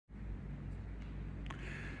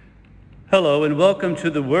Hello and welcome to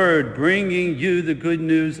The Word, bringing you the good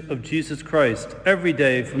news of Jesus Christ every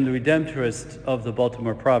day from the Redemptorist of the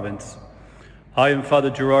Baltimore province. I am Father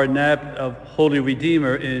Knapp of Holy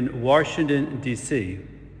Redeemer in Washington, D.C.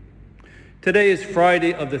 Today is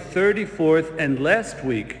Friday of the 34th and last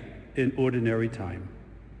week in Ordinary Time.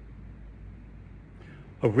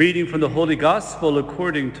 A reading from the Holy Gospel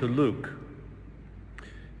according to Luke.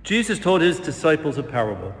 Jesus told his disciples a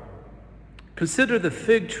parable. Consider the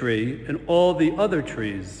fig tree and all the other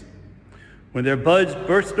trees. When their buds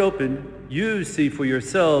burst open, you see for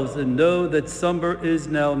yourselves and know that summer is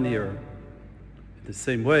now near. In the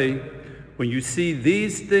same way, when you see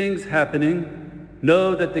these things happening,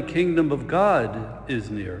 know that the kingdom of God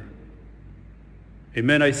is near.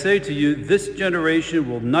 Amen, I say to you, this generation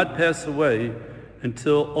will not pass away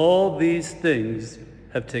until all these things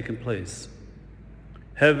have taken place.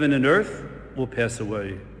 Heaven and earth will pass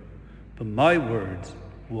away, but my words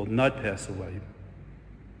will not pass away.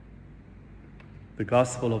 The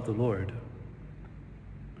Gospel of the Lord.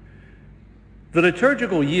 The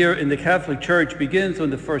liturgical year in the Catholic Church begins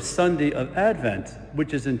on the first Sunday of Advent,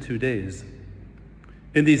 which is in 2 days.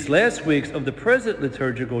 In these last weeks of the present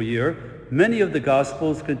liturgical year, many of the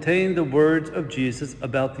Gospels contain the words of Jesus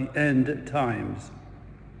about the end times.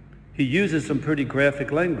 He uses some pretty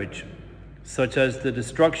graphic language, such as the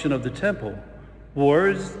destruction of the temple,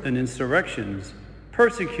 wars and insurrections,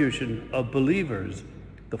 persecution of believers,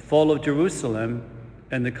 the fall of Jerusalem,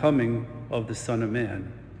 and the coming of the Son of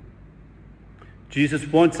Man. Jesus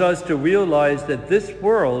wants us to realize that this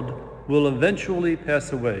world will eventually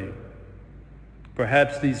pass away.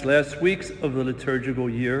 Perhaps these last weeks of the liturgical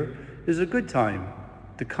year is a good time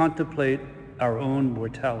to contemplate our own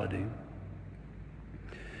mortality.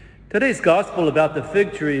 Today's gospel about the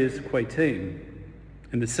fig tree is quite tame.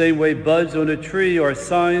 In the same way buds on a tree are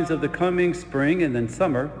signs of the coming spring and then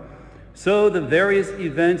summer, so the various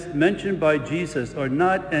events mentioned by Jesus are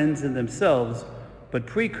not ends in themselves, but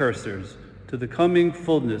precursors to the coming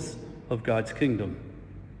fullness of God's kingdom.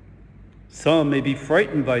 Some may be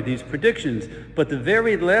frightened by these predictions, but the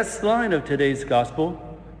very last line of today's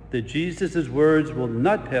gospel, that Jesus' words will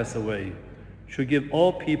not pass away, should give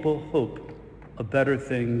all people hope of better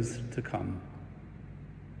things to come.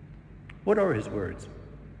 What are his words?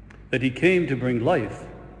 That he came to bring life,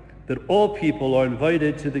 that all people are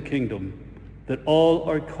invited to the kingdom, that all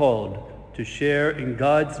are called to share in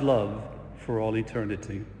God's love for all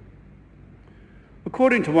eternity.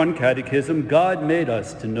 According to one catechism, God made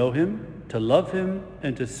us to know him, to love him,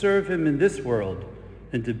 and to serve him in this world,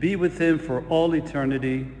 and to be with him for all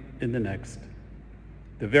eternity in the next.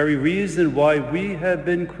 The very reason why we have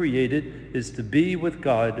been created is to be with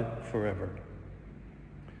God forever.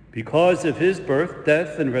 Because of his birth,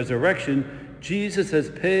 death, and resurrection, Jesus has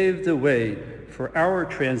paved the way for our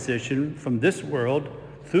transition from this world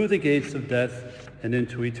through the gates of death and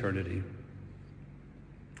into eternity.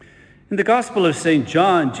 In the Gospel of St.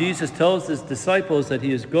 John, Jesus tells his disciples that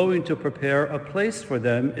he is going to prepare a place for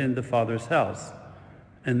them in the Father's house,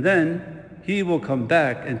 and then he will come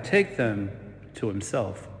back and take them to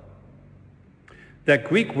himself. That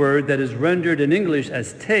Greek word that is rendered in English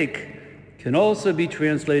as take can also be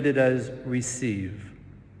translated as receive.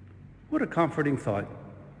 What a comforting thought.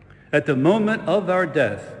 At the moment of our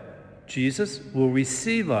death, Jesus will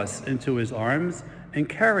receive us into his arms and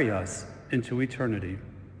carry us into eternity.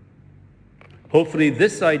 Hopefully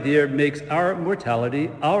this idea makes our mortality,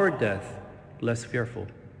 our death, less fearful.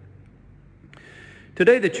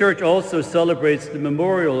 Today the Church also celebrates the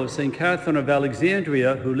memorial of St. Catherine of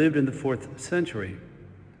Alexandria, who lived in the 4th century.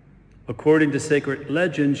 According to sacred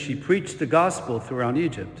legend, she preached the gospel throughout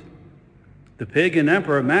Egypt. The pagan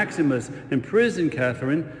emperor Maximus imprisoned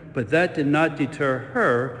Catherine, but that did not deter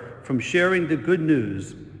her from sharing the good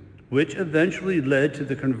news, which eventually led to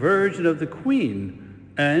the conversion of the queen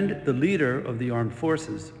and the leader of the armed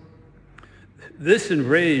forces. This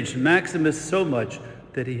enraged Maximus so much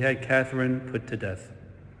that he had Catherine put to death.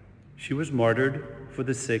 She was martyred for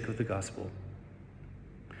the sake of the gospel.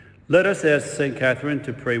 Let us ask St. Catherine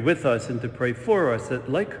to pray with us and to pray for us that,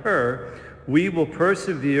 like her, we will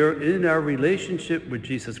persevere in our relationship with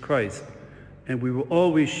Jesus Christ, and we will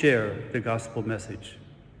always share the gospel message.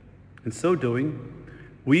 In so doing,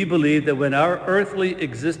 we believe that when our earthly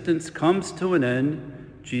existence comes to an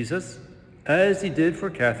end, Jesus, as he did for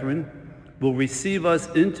Catherine, will receive us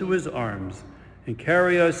into his arms and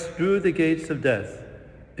carry us through the gates of death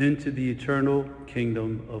into the eternal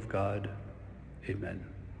kingdom of God. Amen.